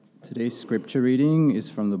Today's scripture reading is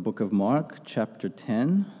from the book of Mark, chapter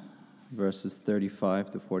 10, verses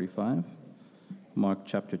 35 to 45. Mark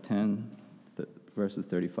chapter 10, verses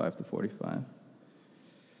 35 to 45.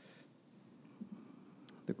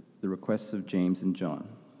 The requests of James and John.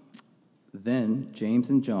 Then James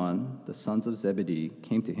and John, the sons of Zebedee,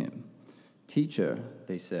 came to him. "Teacher,"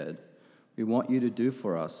 they said, "we want you to do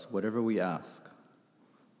for us whatever we ask."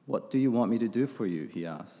 "What do you want me to do for you?" he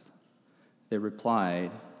asked. They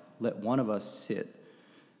replied, "Let one of us sit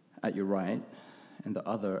at your right and the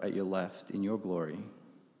other at your left in your glory."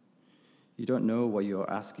 "You don't know what you are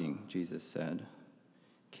asking," Jesus said.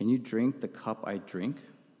 "Can you drink the cup I drink,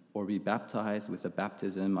 or be baptized with the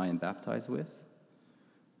baptism I am baptized with?"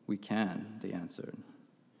 "We can," they answered.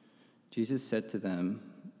 Jesus said to them,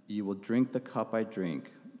 "You will drink the cup I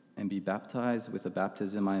drink and be baptized with the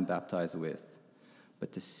baptism I am baptized with,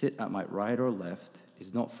 but to sit at my right or left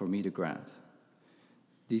is not for me to grant.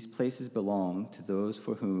 These places belong to those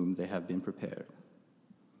for whom they have been prepared."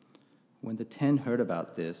 When the 10 heard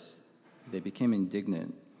about this, they became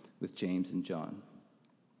indignant with James and John.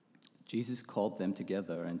 Jesus called them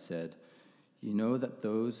together and said, "You know that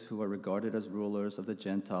those who are regarded as rulers of the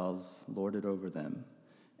Gentiles lord it over them,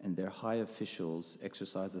 and their high officials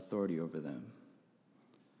exercise authority over them.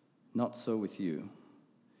 Not so with you.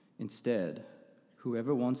 Instead,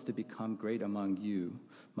 whoever wants to become great among you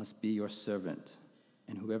must be your servant,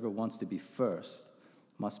 and whoever wants to be first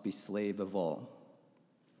must be slave of all.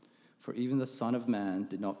 For even the Son of Man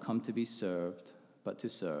did not come to be served, but to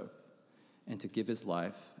serve, and to give his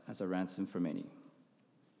life as a ransom for many."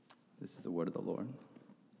 This is the word of the Lord.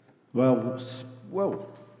 Well, whoa,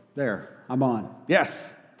 there, I'm on. Yes,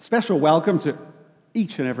 special welcome to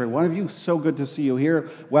each and every one of you. So good to see you here.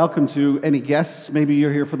 Welcome to any guests. Maybe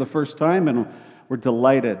you're here for the first time, and we're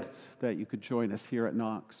delighted that you could join us here at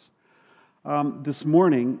Knox. This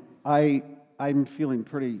morning, I'm feeling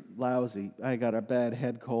pretty lousy. I got a bad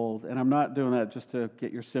head cold, and I'm not doing that just to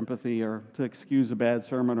get your sympathy or to excuse a bad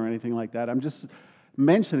sermon or anything like that. I'm just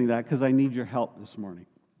mentioning that because I need your help this morning,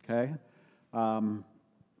 okay?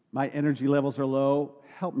 My energy levels are low.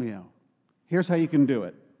 Help me out. Here's how you can do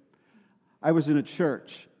it. I was in a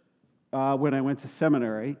church when I went to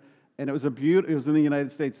seminary, and it was in the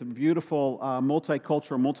United States, a beautiful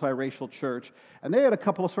multicultural, multiracial church. And they had a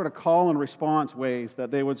couple of sort of call and response ways that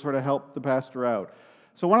they would sort of help the pastor out.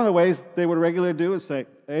 So one of the ways they would regularly do is say,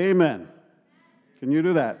 "Amen." Can you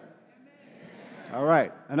do that? Amen. All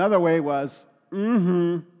right. Another way was,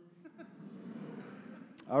 "Mm-hmm."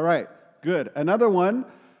 All right. Good. Another one,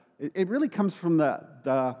 it really comes from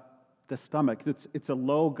the stomach. It's a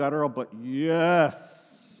low guttural, but yes.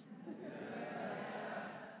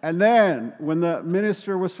 And then, when the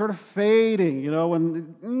minister was sort of fading,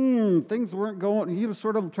 when things weren't going, he was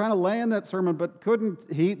sort of trying to land that sermon, but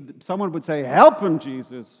couldn't. Someone would say, "Help him,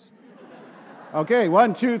 Jesus." Okay,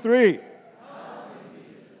 1, 2, 3.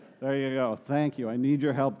 There you go. Thank you. I need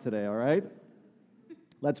your help today, all right?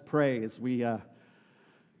 Let's pray as we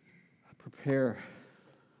prepare.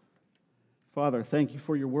 Father, thank you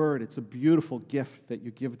for your word. It's a beautiful gift that you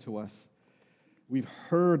give to us. We've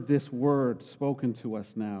heard this word spoken to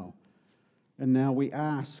us now. And now we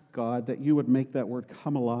ask, God, that you would make that word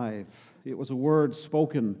come alive. It was a word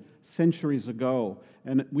spoken centuries ago,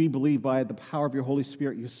 and we believe by the power of your Holy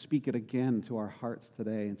Spirit, you speak it again to our hearts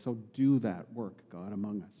today. And so do that work, God,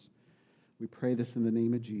 among us. We pray this in the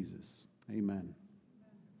name of Jesus. Amen.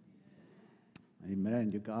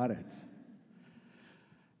 Amen. You got it.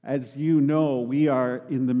 As you know, we are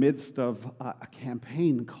in the midst of a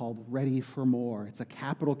campaign called Ready for More. It's a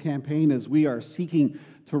capital campaign as we are seeking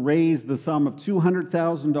to raise the sum of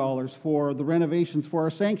 $200,000 for the renovations for our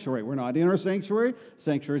sanctuary. We're not in our sanctuary. The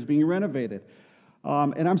sanctuary is being renovated.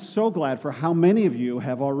 And I'm so glad for how many of you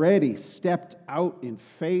have already stepped out in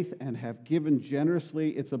faith and have given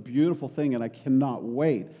generously. It's a beautiful thing, and I cannot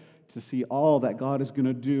wait to see all that God is going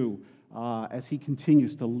to do as he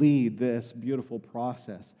continues to lead this beautiful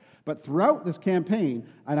process. But throughout this campaign,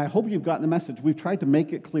 and I hope you've gotten the message, we've tried to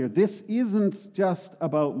make it clear, this isn't just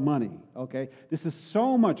about money, okay? This is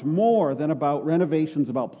so much more than about renovations,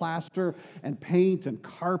 about plaster and paint and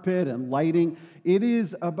carpet and lighting. It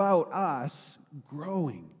is about us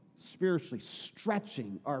growing spiritually,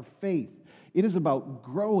 stretching our faith. It is about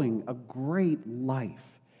growing a great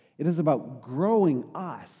life. It is about growing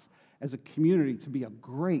us as a community to be a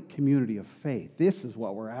great community of faith. This is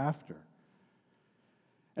what we're after.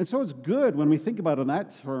 And so it's good when we think about it in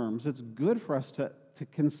that terms, it's good for us to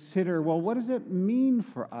consider, well, what does it mean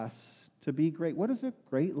for us to be great? What is a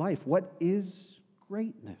great life? What is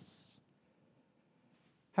greatness?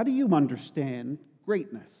 How do you understand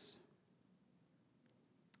greatness?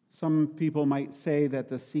 Some people might say that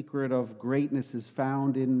the secret of greatness is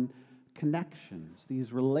found in connections,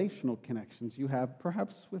 these relational connections you have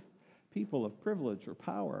perhaps with people of privilege or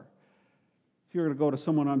power. If you were to go to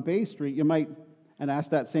someone on Bay Street, you might, and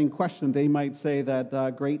ask that same question, they might say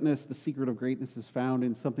that greatness, the secret of greatness is found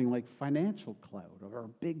in something like financial clout or a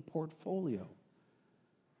big portfolio.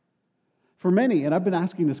 For many, and I've been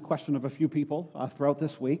asking this question of a few people throughout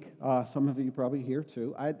this week, some of you probably here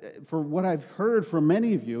too, for what I've heard from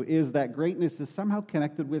many of you is that greatness is somehow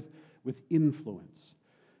connected with influence.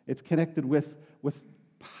 It's connected with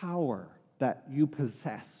power that you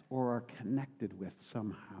possess or are connected with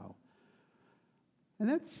somehow. And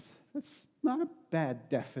that's not a bad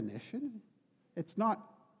definition. It's not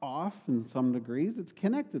off in some degrees. It's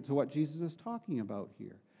connected to what Jesus is talking about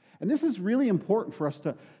here. And this is really important for us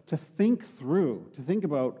to think through, to think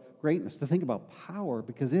about greatness, to think about power,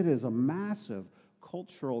 because it is a massive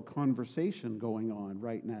cultural conversation going on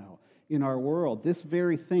right now in our world. This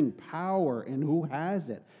very thing, power and who has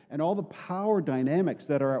it, and all the power dynamics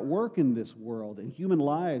that are at work in this world, in human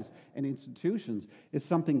lives and institutions, is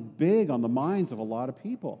something big on the minds of a lot of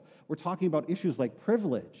people. We're talking about issues like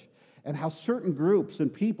privilege, and how certain groups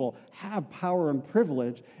and people have power and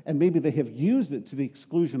privilege, and maybe they have used it to the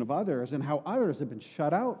exclusion of others, and how others have been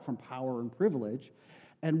shut out from power and privilege,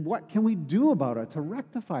 and what can we do about it to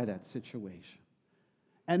rectify that situation?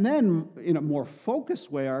 And then, in a more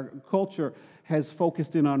focused way, our culture has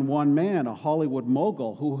focused in on one man, a Hollywood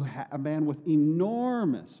mogul, a man with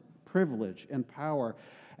enormous privilege and power,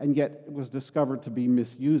 and yet was discovered to be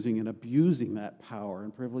misusing and abusing that power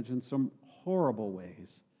and privilege in some horrible ways.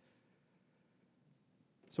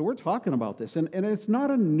 So we're talking about this, and it's not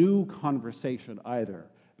a new conversation either,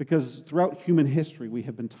 because throughout human history we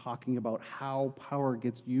have been talking about how power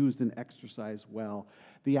gets used and exercised well.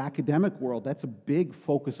 The academic world, that's a big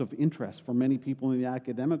focus of interest for many people in the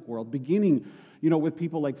academic world, beginning, with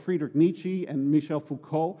people like Friedrich Nietzsche and Michel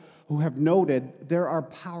Foucault, who have noted there are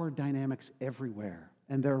power dynamics everywhere.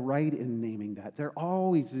 And they're right in naming that. There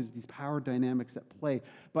always is these power dynamics at play.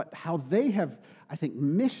 But how they have, I think,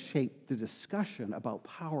 misshaped the discussion about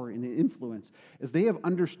power and influence is they have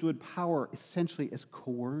understood power essentially as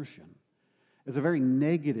coercion, as a very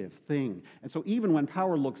negative thing. And so even when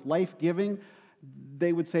power looks life-giving,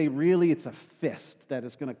 they would say, really, it's a fist that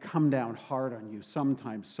is going to come down hard on you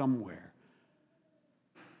sometime, somewhere.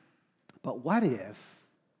 But what if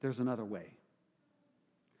there's another way?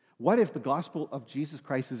 What if the gospel of Jesus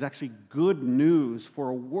Christ is actually good news for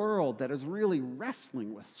a world that is really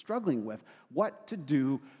wrestling with, struggling with what to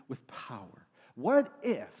do with power? What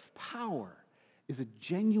if power is a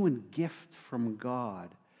genuine gift from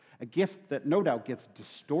God, a gift that no doubt gets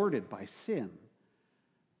distorted by sin,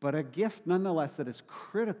 but a gift nonetheless that is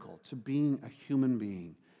critical to being a human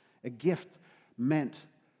being, a gift meant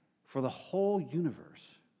for the whole universe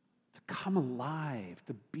to come alive,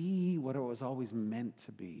 to be what it was always meant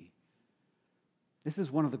to be. This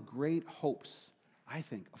is one of the great hopes, I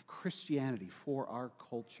think, of Christianity for our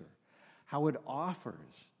culture, how it offers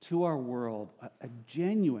to our world a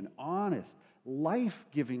genuine, honest,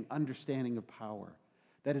 life-giving understanding of power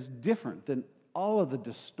that is different than all of the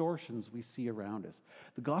distortions we see around us.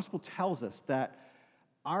 The gospel tells us that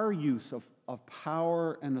our use of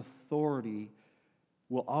power and authority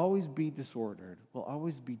will always be disordered, will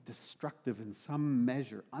always be destructive in some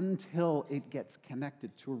measure until it gets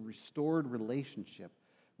connected to a restored relationship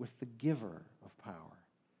with the giver of power.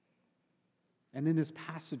 And in this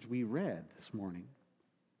passage we read this morning,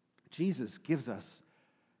 Jesus gives us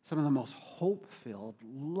some of the most hope-filled,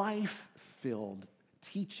 life-filled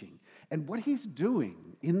teaching. And what he's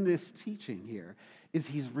doing in this teaching here is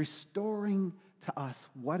he's restoring to us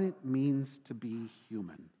what it means to be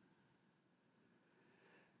human.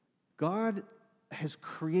 God has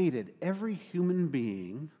created every human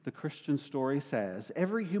being, the Christian story says,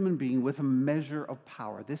 every human being with a measure of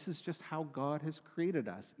power. This is just how God has created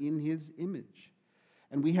us in his image.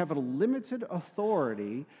 And we have a limited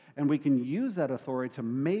authority, and we can use that authority to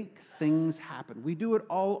make things happen. We do it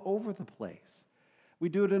all over the place. We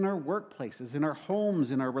do it in our workplaces, in our homes,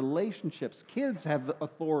 in our relationships. Kids have the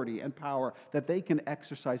authority and power that they can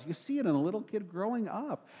exercise. You see it in a little kid growing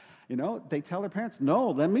up. They tell their parents,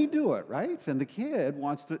 no, let me do it, right? And the kid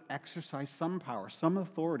wants to exercise some power, some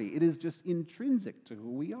authority. It is just intrinsic to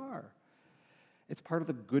who we are. It's part of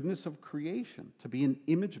the goodness of creation, to be an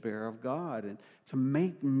image bearer of God and to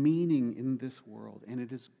make meaning in this world. And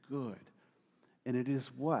it is good. And it is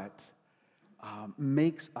what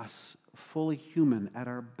makes us fully human at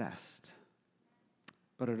our best.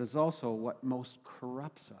 But it is also what most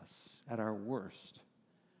corrupts us at our worst.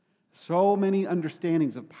 So many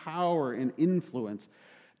understandings of power and influence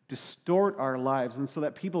distort our lives, and so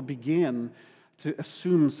that people begin to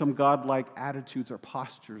assume some godlike attitudes or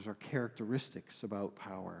postures or characteristics about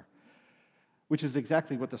power, which is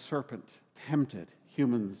exactly what the serpent tempted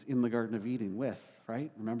humans in the Garden of Eden with,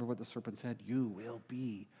 right? Remember what the serpent said? You will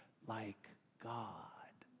be like God.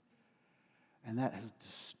 And that has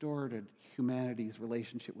distorted humanity's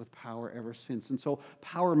relationship with power ever since. And so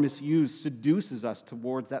power misuse seduces us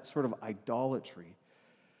towards that sort of idolatry.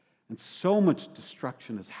 And so much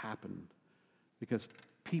destruction has happened because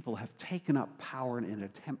people have taken up power in an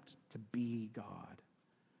attempt to be God.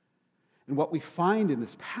 And what we find in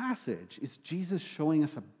this passage is Jesus showing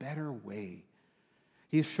us a better way.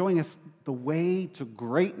 He is showing us the way to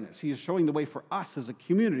greatness. He is showing the way for us as a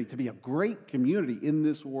community to be a great community in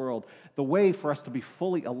this world, the way for us to be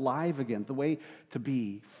fully alive again, the way to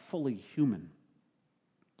be fully human.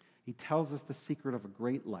 He tells us the secret of a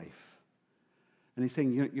great life. And he's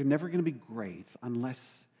saying you're never going to be great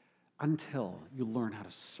until you learn how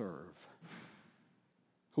to serve.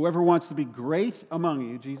 Whoever wants to be great among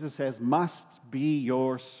you, Jesus says, must be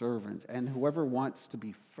your servant. And whoever wants to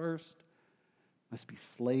be first must be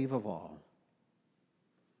slave of all.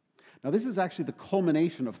 Now, this is actually the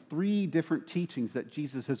culmination of 3 different teachings that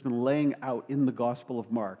Jesus has been laying out in the Gospel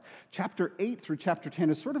of Mark. Chapter 8 through chapter 10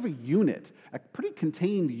 is sort of a unit, a pretty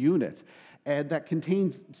contained unit, and that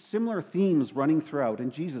contains similar themes running throughout.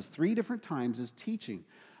 And Jesus, 3 different times, is teaching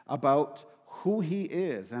about who he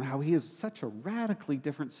is and how he is such a radically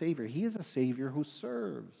different Savior. He is a Savior who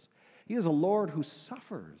serves. He is a Lord who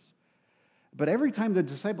suffers. But every time the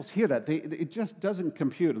disciples hear that, it just doesn't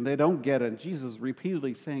compute, and they don't get it. And Jesus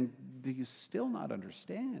repeatedly saying, do you still not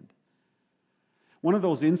understand? One of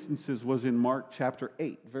those instances was in Mark chapter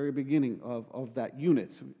 8, very beginning of that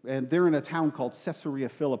unit. And they're in a town called Caesarea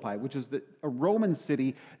Philippi, which is a Roman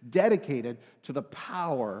city dedicated to the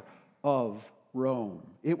power of Rome.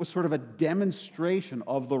 It was sort of a demonstration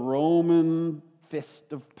of the Roman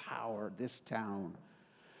fist of power, this town.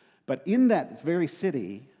 But in that very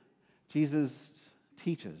city, Jesus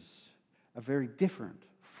teaches a very different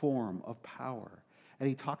form of power. And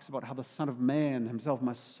he talks about how the Son of Man himself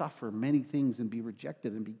must suffer many things and be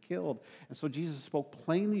rejected and be killed. And so Jesus spoke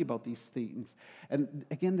plainly about these things. And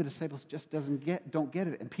again, the disciples just don't get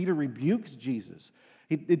it. And Peter rebukes Jesus.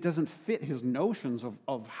 It doesn't fit his notions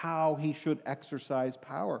of how he should exercise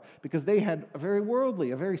power, because they had a very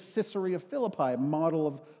worldly, a very Caesarea Philippi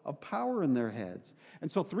model of power in their heads.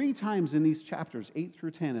 And so 3 times in these chapters, 8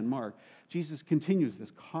 through 10 in Mark, Jesus continues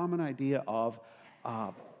this common idea of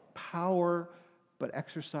power, but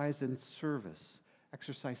exercise in service,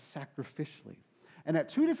 exercise sacrificially. And at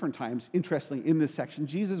 2 different times, interestingly, in this section,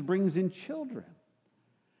 Jesus brings in children.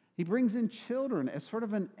 He brings in children as sort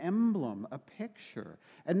of an emblem, a picture,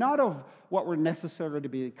 and not of what we're necessarily to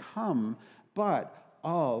become, but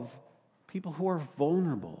of people who are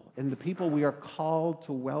vulnerable and the people we are called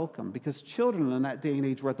to welcome. Because children in that day and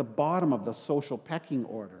age were at the bottom of the social pecking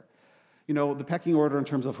order. You know, the pecking order in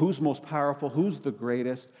terms of who's most powerful, who's the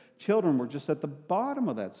greatest. Children were just at the bottom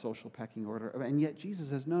of that social pecking order. And yet Jesus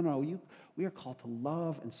says, no, we are called to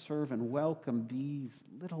love and serve and welcome these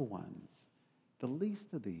little ones, the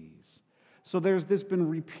least of these. So there's been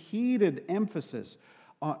repeated emphasis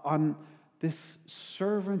on this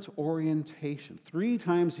servant orientation. 3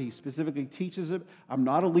 times he specifically teaches it. I'm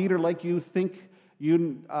not a leader like you think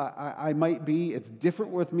I might be. It's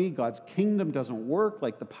different with me. God's kingdom doesn't work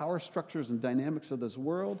like the power structures and dynamics of this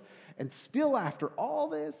world. And still after all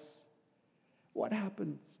this, what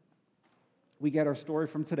happens? We get our story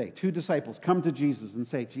from today. 2 disciples come to Jesus and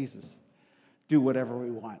say, Jesus, do whatever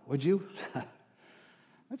we want, would you?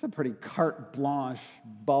 That's a pretty carte blanche,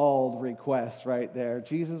 bald request right there.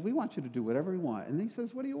 Jesus, we want you to do whatever we want. And he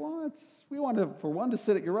says, what do you want? We want for one to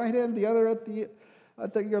sit at your right hand, the other at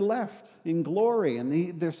your left in glory.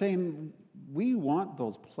 And they're saying, we want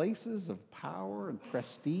those places of power and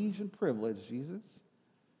prestige and privilege, Jesus.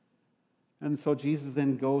 And so Jesus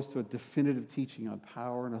then goes to a definitive teaching on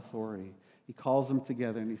power and authority. He calls them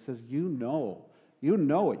together and he says, you know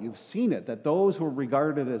it, you've seen it, that those who are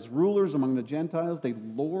regarded as rulers among the Gentiles, they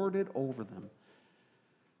lord it over them.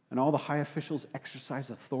 And all the high officials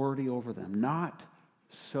exercise authority over them. Not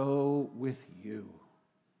so with you.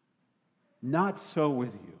 Not so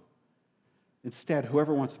with you. Instead,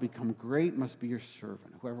 whoever wants to become great must be your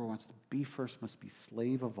servant. Whoever wants to be first must be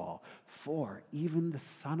slave of all. For even the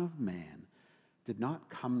Son of Man did not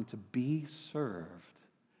come to be served,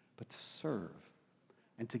 but to serve,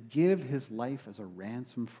 and to give his life as a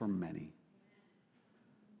ransom for many.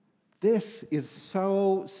 This is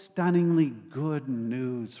so stunningly good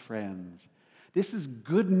news, friends. This is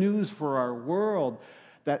good news for our world,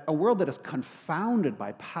 that a world that is confounded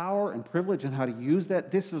by power and privilege and how to use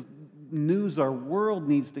that, this is news our world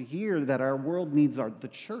needs to hear, that our world needs the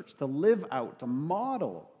church to live out, to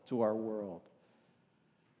model to our world.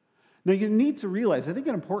 Now, you need to realize, I think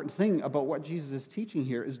an important thing about what Jesus is teaching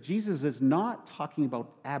here is Jesus is not talking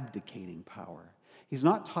about abdicating power. He's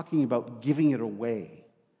not talking about giving it away.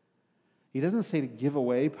 He doesn't say to give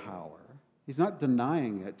away power. He's not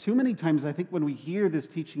denying it. Too many times, I think, when we hear this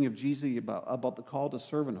teaching of Jesus about the call to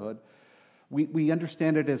servanthood, we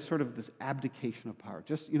understand it as sort of this abdication of power.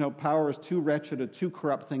 Just, power is too wretched, a too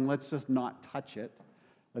corrupt thing. Let's just not touch it.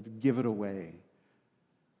 Let's give it away.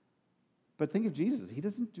 But think of Jesus. He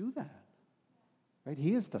doesn't do that. Right?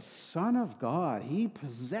 He is the Son of God. He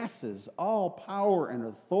possesses all power and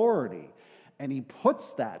authority. And he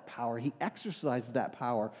puts that power, he exercises that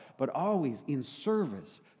power, but always in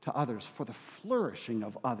service to others, for the flourishing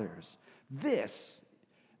of others. This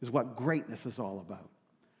is what greatness is all about.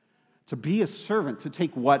 To be a servant, to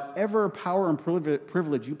take whatever power and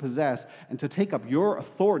privilege you possess, and to take up your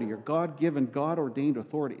authority, your God-given, God-ordained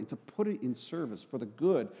authority, and to put it in service for the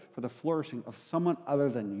good, for the flourishing of someone other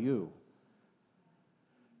than you.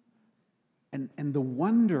 And the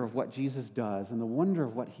wonder of what Jesus does and the wonder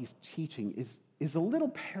of what he's teaching is a little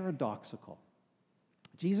paradoxical.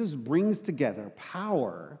 Jesus brings together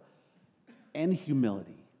power and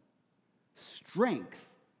humility, strength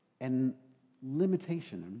and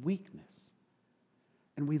limitation and weakness.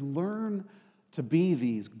 And we learn to be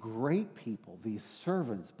these great people, these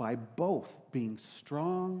servants, by both being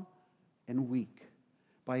strong and weak,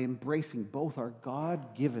 by embracing both our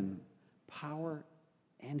God-given power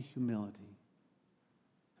and humility.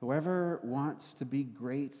 Whoever wants to be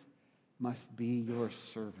great must be your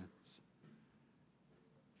servants.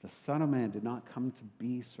 The Son of Man did not come to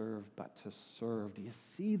be served, but to serve. Do you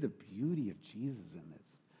see the beauty of Jesus in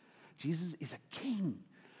this? Jesus is a king,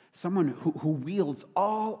 someone who wields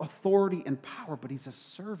all authority and power, but he's a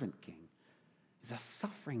servant king. He's a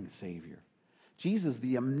suffering Savior. Jesus,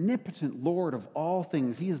 the omnipotent Lord of all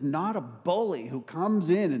things, he is not a bully who comes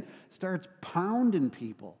in and starts pounding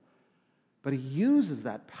people. But he uses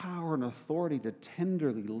that power and authority to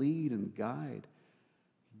tenderly lead and guide.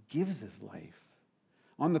 He gives his life.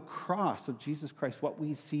 On the cross of Jesus Christ, what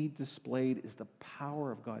we see displayed is the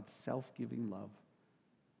power of God's self-giving love.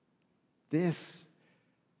 This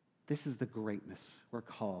is the greatness we're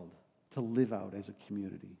called to live out as a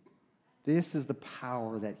community. This is the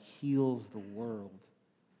power that heals the world,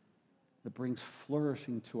 that brings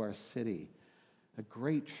flourishing to our city. A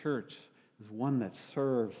great church is one that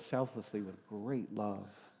serves selflessly with great love.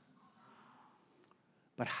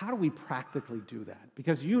 But how do we practically do that?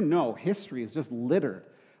 Because history is just littered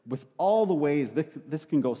with all the ways this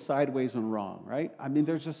can go sideways and wrong, right? I mean,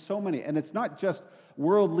 there's just so many. And it's not just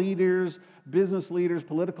world leaders, business leaders,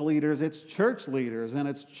 political leaders. It's church leaders and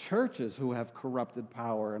it's churches who have corrupted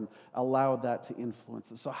power and allowed that to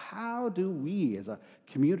influence us. So how do we, as a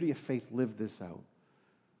community of faith, live this out?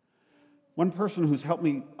 One person who's helped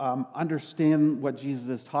me understand what Jesus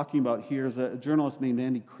is talking about here is a journalist named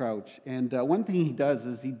Andy Crouch. And one thing he does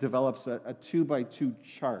is he develops a 2x2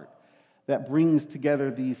 chart that brings together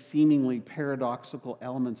these seemingly paradoxical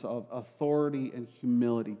elements of authority and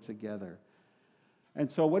humility together. And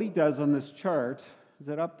so what he does on this chart, is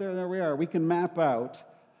it up there? There we are. We can map out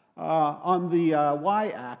on the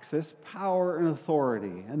y-axis power and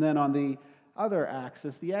authority. And then on the other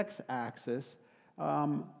axis, the x-axis,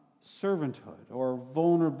 servanthood or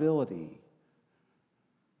vulnerability.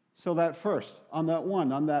 So that first, on that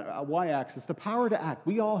y-axis, the power to act.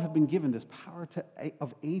 We all have been given this power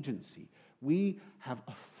of agency. We have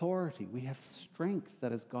authority. We have strength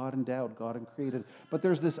that is God endowed, God created. But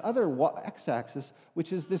there's this other x-axis,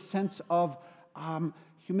 which is this sense of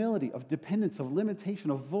humility, of dependence, of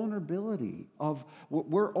limitation, of vulnerability,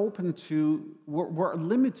 we're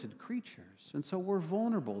limited creatures. And so we're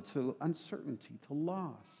vulnerable to uncertainty, to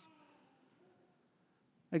loss.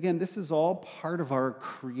 Again, this is all part of our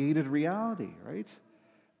created reality, right?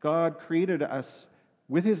 God created us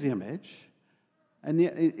with his image. And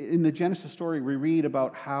in the Genesis story, we read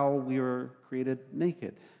about how we were created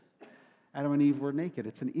naked. Adam and Eve were naked.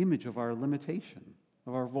 It's an image of our limitation,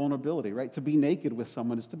 of our vulnerability, right? To be naked with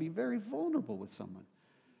someone is to be very vulnerable with someone.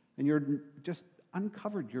 And you're just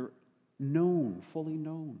uncovered. You're known, fully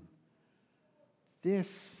known. This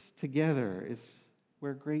together is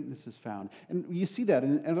where greatness is found. And you see that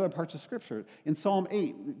in other parts of Scripture. In Psalm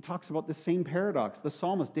 8, it talks about the same paradox. The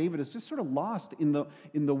psalmist, David, is just sort of lost in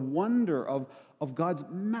the wonder of God's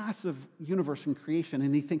massive universe and creation,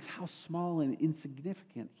 and he thinks how small and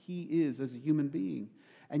insignificant he is as a human being.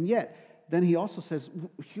 And yet, then he also says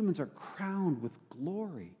humans are crowned with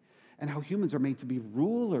glory, and how humans are made to be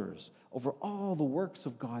rulers over all the works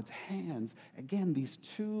of God's hands. Again, these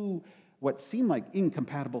two, what seem like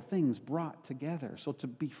incompatible things brought together. So to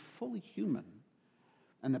be fully human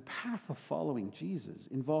and the path of following Jesus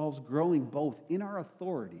involves growing both in our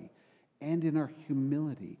authority and in our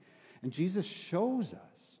humility. And Jesus shows us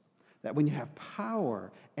that when you have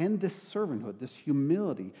power and this servanthood, this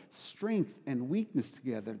humility, strength and weakness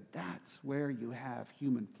together, that's where you have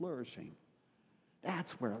human flourishing.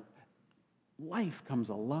 That's where life comes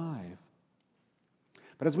alive.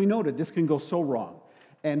 But as we noted, this can go so wrong.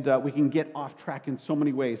 And we can get off track in so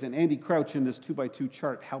many ways. And Andy Crouch in this 2x2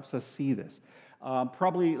 chart helps us see this.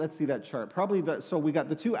 Let's see that chart. So we got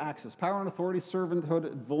the two axes, power and authority,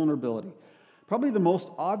 servanthood, and vulnerability. Probably the most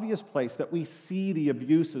obvious place that we see the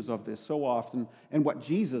abuses of this so often, and what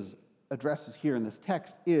Jesus addresses here in this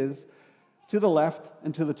text, is to the left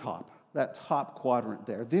and to the top, that top quadrant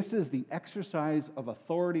there. This is the exercise of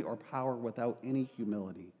authority or power without any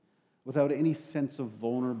humility, without any sense of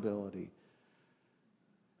vulnerability.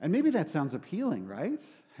 And maybe that sounds appealing, right?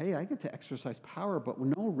 Hey, I get to exercise power, but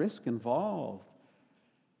with no risk involved.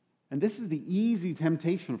 And this is the easy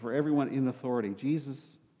temptation for everyone in authority.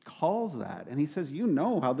 Jesus calls that, and he says, you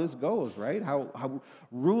know how this goes, right? How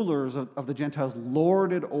rulers of the Gentiles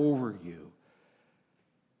lord it over you.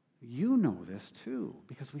 You know this too,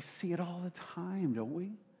 because we see it all the time, don't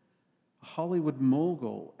we? A Hollywood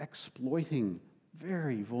mogul exploiting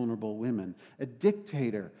very vulnerable women, a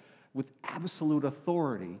dictator with absolute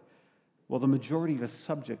authority, while the majority of his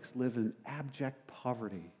subjects live in abject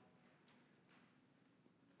poverty.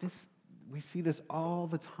 We see this all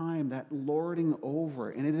the time, that lording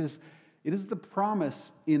over, and it is the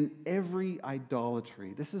promise in every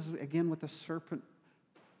idolatry. This is, again, what the serpent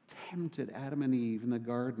tempted Adam and Eve in the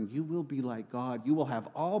garden. You will be like God. You will have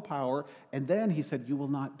all power, and then he said, you will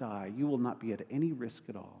not die. You will not be at any risk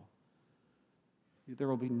at all. There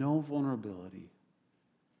will be no vulnerability.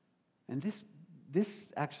 And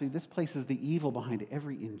this places the evil behind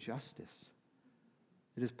every injustice.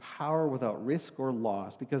 It is power without risk or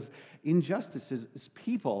loss, because injustice is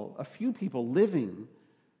people, a few people living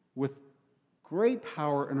with great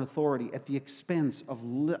power and authority at the expense of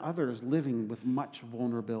others living with much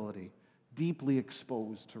vulnerability, deeply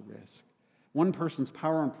exposed to risk. One person's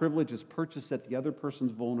power and privilege is purchased at the other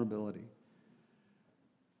person's vulnerability.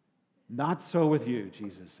 Not so with you,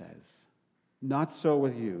 Jesus says. Not so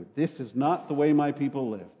with you. This is not the way my people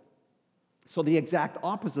live. So the exact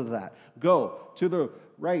opposite of that. Go to the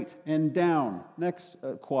right and down. Next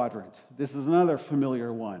quadrant. This is another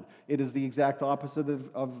familiar one. It is the exact opposite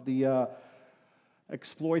of the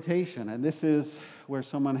exploitation. And this is where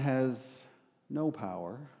someone has no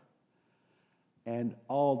power and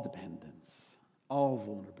all dependence, all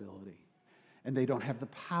vulnerability. And they don't have the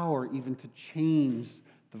power even to change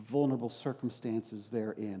the vulnerable circumstances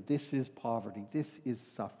they're in. This is poverty. This is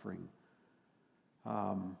suffering.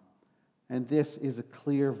 And this is a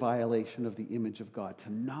clear violation of the image of God,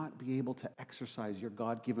 to not be able to exercise your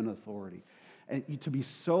God-given authority, and to be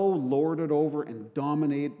so lorded over and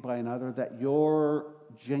dominated by another that your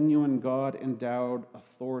genuine God-endowed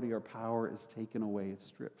authority or power is taken away, it's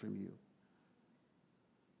stripped from you.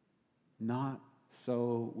 Not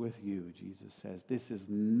so with you, Jesus says. This is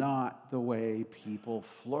not the way people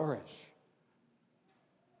flourish.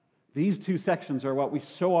 These two sections are what we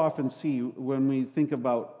so often see when we think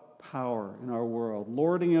about power in our world,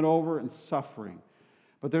 lording it over and suffering.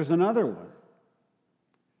 But there's another one,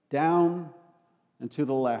 down and to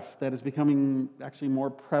the left, that is becoming actually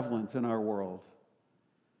more prevalent in our world.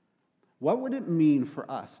 What would it mean for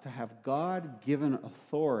us to have God-given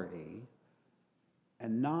authority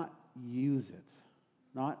and not use it,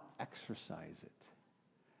 not exercise it,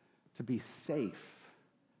 to be safe,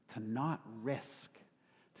 to not risk,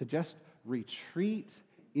 to just retreat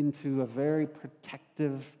into a very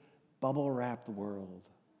protective, bubble-wrapped world?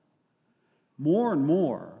 More and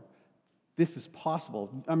more, this is possible.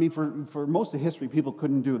 I mean, for most of history, people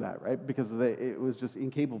couldn't do that, right? Because it was just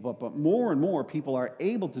incapable. But more and more people are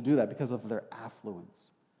able to do that because of their affluence.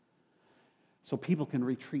 So people can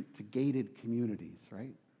retreat to gated communities,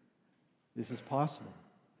 right? This is possible.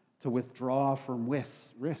 To withdraw from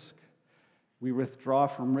risk. We withdraw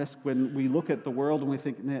from risk when we look at the world and we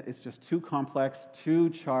think, nah, it's just too complex, too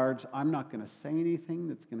charged. I'm not going to say anything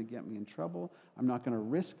that's going to get me in trouble. I'm not going to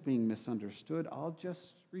risk being misunderstood. I'll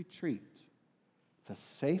just retreat. It's a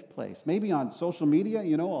safe place. Maybe on social media,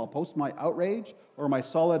 I'll post my outrage or my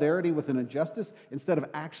solidarity with an injustice instead of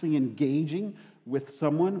actually engaging with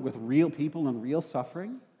someone, with real people and real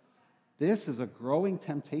suffering. This is a growing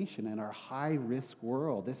temptation in our high-risk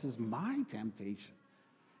world. This is my temptation.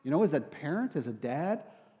 As a parent, as a dad,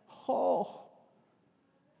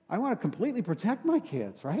 I want to completely protect my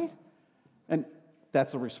kids, right? And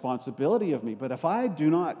that's a responsibility of me. But if I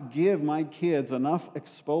do not give my kids enough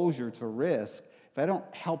exposure to risk, if I don't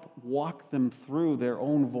help walk them through their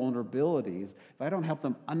own vulnerabilities, if I don't help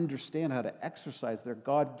them understand how to exercise their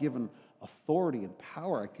God-given authority and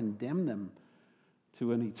power, I condemn them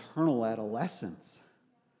to an eternal adolescence.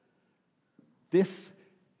 This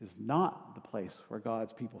is not the place where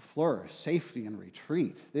God's people flourish, safety and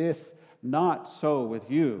retreat. This, not so with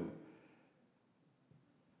you.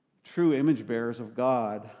 True image bearers of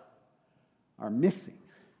God are missing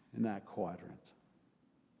in that quadrant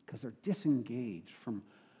because they're disengaged from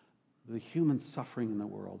the human suffering in the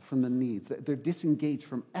world, from the needs. They're disengaged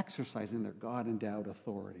from exercising their God-endowed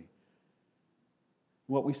authority.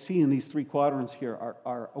 What we see in these three quadrants here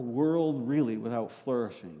are a world really without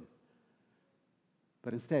flourishing.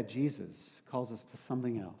 But instead, Jesus calls us to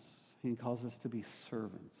something else. He calls us to be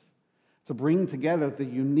servants, to bring together the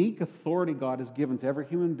unique authority God has given to every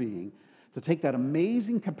human being, to take that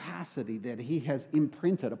amazing capacity that He has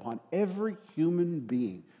imprinted upon every human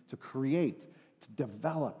being to create, to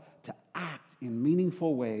develop, to act in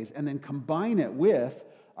meaningful ways, and then combine it with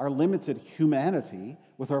our limited humanity,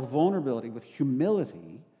 with our vulnerability, with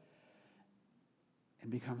humility, and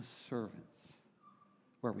become servants,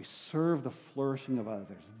 where we serve the flourishing of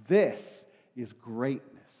others. This is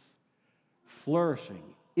greatness, flourishing,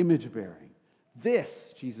 image-bearing. This,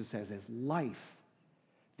 Jesus says, is life.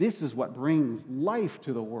 This is what brings life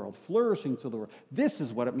to the world, flourishing to the world. This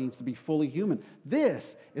is what it means to be fully human.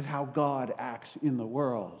 This is how God acts in the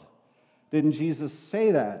world. Didn't Jesus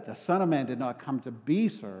say that? The Son of Man did not come to be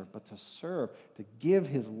served, but to serve, to give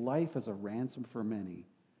His life as a ransom for many.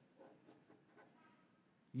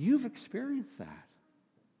 You've experienced that.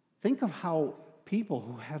 Think of how people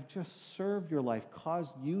who have just served your life,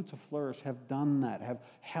 caused you to flourish, have done that, have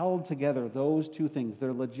held together those two things,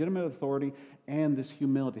 their legitimate authority and this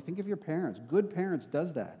humility. Think of your parents. Good parents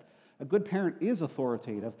does that. A good parent is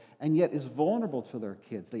authoritative and yet is vulnerable to their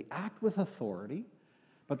kids. They act with authority,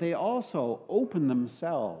 but they also open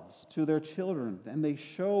themselves to their children, and they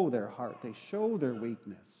show their heart. They show their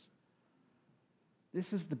weakness.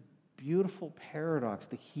 This is the beautiful paradox,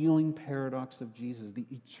 the healing paradox of Jesus, the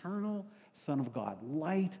eternal Son of God,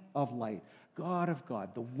 light of light, God of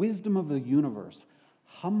God, the wisdom of the universe,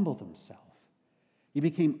 humbled Himself. He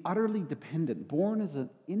became utterly dependent, born as an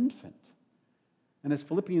infant. And as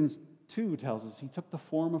Philippians 2 tells us, He took the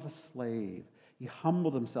form of a slave. He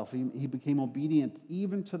humbled Himself. He became obedient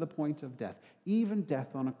even to the point of death, even death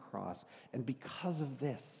on a cross. And because of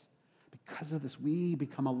this, we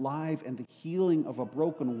become alive, and the healing of a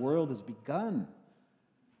broken world has begun.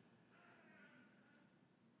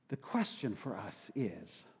 The question for us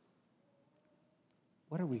is,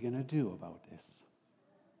 what are we going to do about this?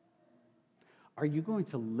 Are you going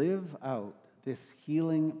to live out this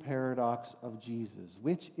healing paradox of Jesus,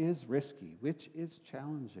 which is risky, which is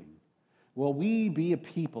challenging? Will we be a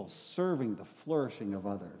people serving the flourishing of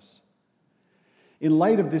others? In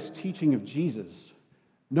light of this teaching of Jesus,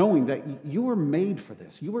 knowing that you were made for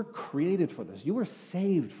this, you were created for this, you were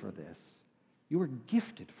saved for this, you were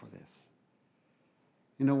gifted for this.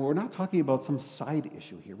 We're not talking about some side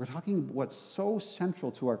issue here. We're talking what's so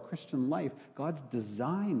central to our Christian life, God's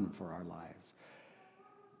design for our lives.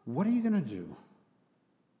 What are you going to do?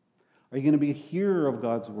 Are you going to be a hearer of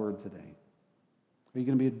God's word today? Are you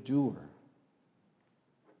going to be a doer?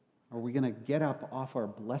 Are we going to get up off our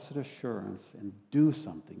blessed assurance and do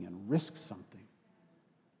something and risk something?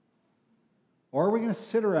 Or are we going to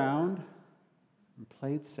sit around and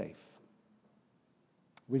play it safe?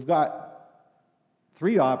 We've got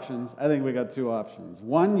 3 options. I think we got 2 options.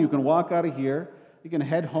 One, you can walk out of here, you can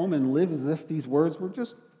head home and live as if these words were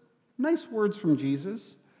just nice words from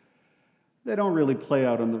Jesus. They don't really play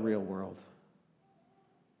out in the real world.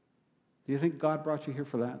 Do you think God brought you here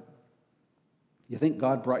for that? You think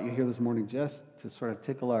God brought you here this morning just to sort of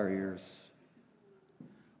tickle our ears?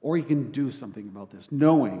 Or you can do something about this,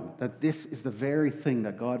 knowing that this is the very thing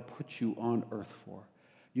that God put you on earth for.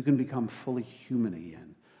 You can become fully human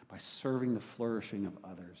again by serving the flourishing of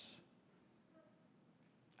others.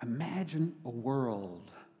 Imagine a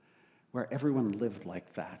world where everyone lived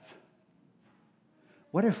like that.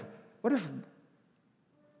 What if,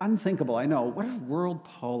 unthinkable, I know, what if world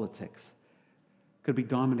politics could be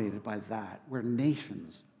dominated by that, where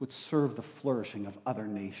nations would serve the flourishing of other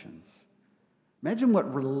nations? Imagine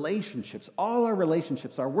what relationships, all our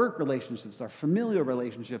relationships, our work relationships, our familial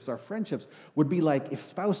relationships, our friendships would be like if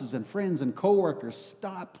spouses and friends and coworkers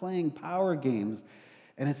stopped playing power games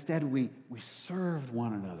and instead we served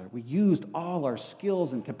one another. We used all our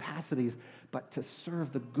skills and capacities, but to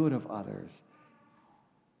serve the good of others.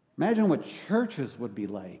 Imagine what churches would be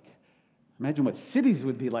like. Imagine what cities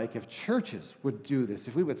would be like if churches would do this,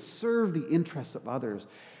 if we would serve the interests of others,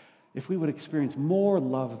 if we would experience more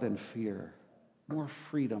love than fear, more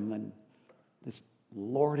freedom than this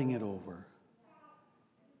lording it over.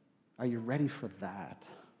 Are you ready for that?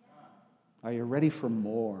 Are you ready for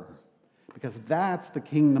more? Because that's the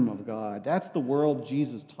kingdom of God. That's the world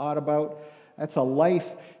Jesus taught about. That's a life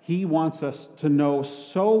he wants us to know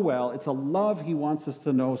so well. It's a love he wants us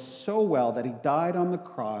to know so well that he died on the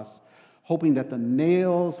cross, hoping that the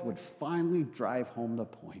nails would finally drive home the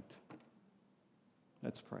point.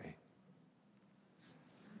 Let's pray.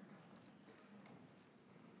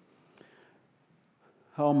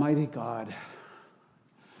 Almighty God,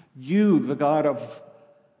 you, the God of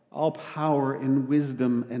all power and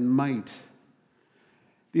wisdom and might.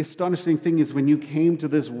 The astonishing thing is when you came to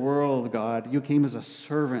this world, God, you came as a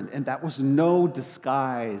servant, and that was no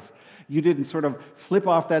disguise. You didn't sort of flip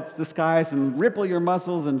off that disguise and ripple your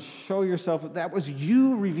muscles and show yourself. That was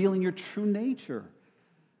you revealing your true nature.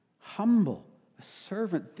 Humble, a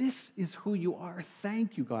servant. This is who you are.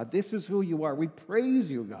 Thank you, God. This is who you are. We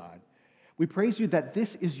praise you, God. We praise you that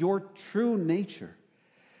this is your true nature.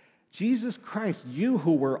 Jesus Christ, you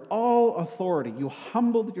who were all authority, you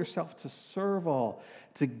humbled yourself to serve all,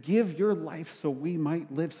 to give your life so we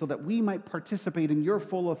might live, so that we might participate in your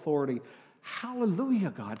full authority. Hallelujah,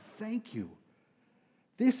 God. Thank you.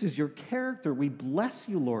 This is your character. We bless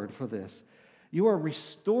you, Lord, for this. You are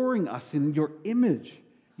restoring us in your image.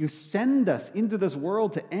 You send us into this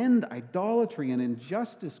world to end idolatry and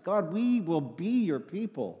injustice. God, we will be your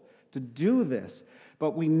people to do this,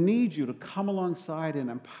 but we need you to come alongside and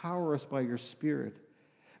empower us by your Spirit.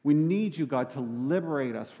 We need you, God, to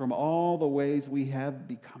liberate us from all the ways we have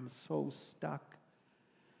become so stuck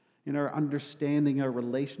in our understanding, our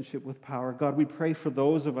relationship with power. God, we pray for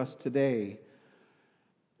those of us today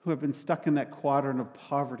who have been stuck in that quadrant of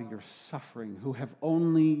poverty or suffering, who have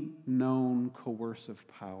only known coercive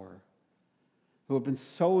power, who have been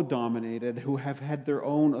so dominated, who have had their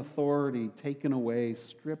own authority taken away,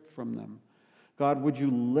 stripped from them. God, would you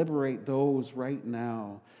liberate those right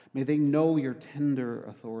now? May they know your tender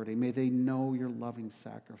authority. May they know your loving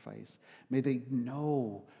sacrifice. May they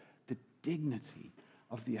know the dignity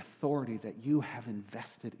of the authority that you have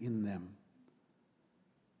invested in them.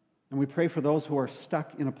 And we pray for those who are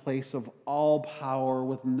stuck in a place of all power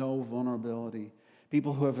with no vulnerability.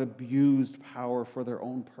 People who have abused power for their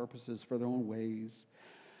own purposes, for their own ways.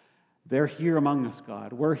 They're here among us,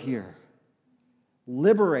 God. We're here.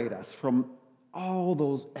 Liberate us from all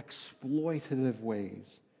those exploitative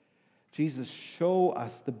ways. Jesus, show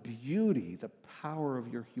us the beauty, the power of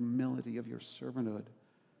your humility, of your servanthood.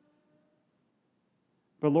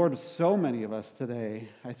 But Lord, so many of us today,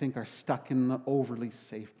 I think, are stuck in the overly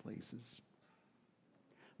safe places.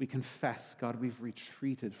 We confess, God, we've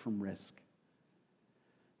retreated from risk.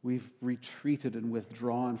 We've retreated and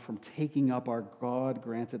withdrawn from taking up our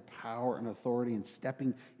God-granted power and authority and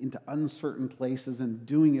stepping into uncertain places and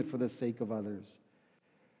doing it for the sake of others.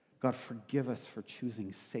 God, forgive us for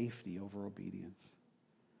choosing safety over obedience.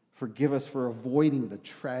 Forgive us for avoiding the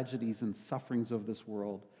tragedies and sufferings of this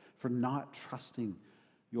world, for not trusting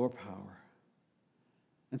your power.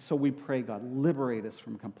 And so we pray, God, liberate us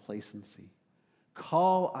from complacency.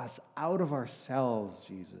 Call us out of ourselves,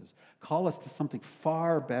 Jesus. Call us to something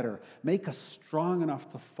far better. Make us strong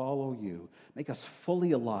enough to follow you. Make us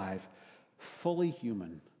fully alive, fully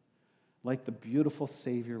human, like the beautiful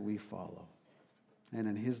Savior we follow. And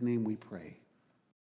in his name we pray.